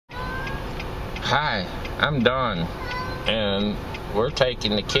Hi, I'm Don, and we're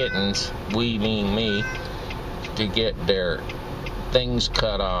taking the kittens, we mean me, to get their things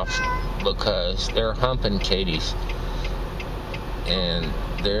cut off because they're humping kitties. And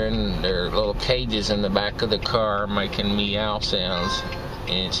they're in their little cages in the back of the car making meow sounds,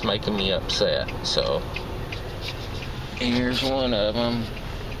 and it's making me upset. So here's one of them.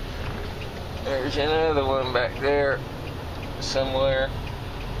 There's another one back there somewhere.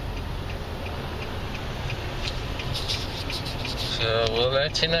 So we'll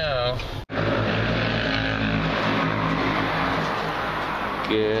let you know.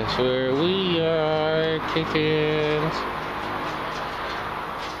 Guess where we are, Kittens.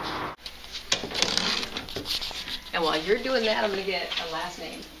 And while you're doing that, I'm gonna get a last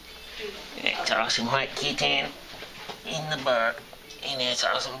name. It's awesome white kitten in the back, and it's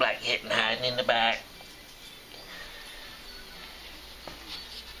awesome black kitten hiding in the back.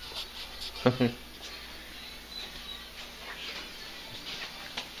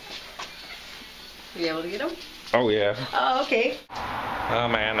 You able to get them? Oh yeah. Oh, okay. Oh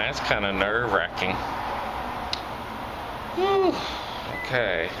man, that's kind of nerve-wracking. Whew.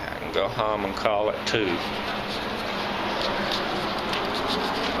 Okay, I can go home and call it 2.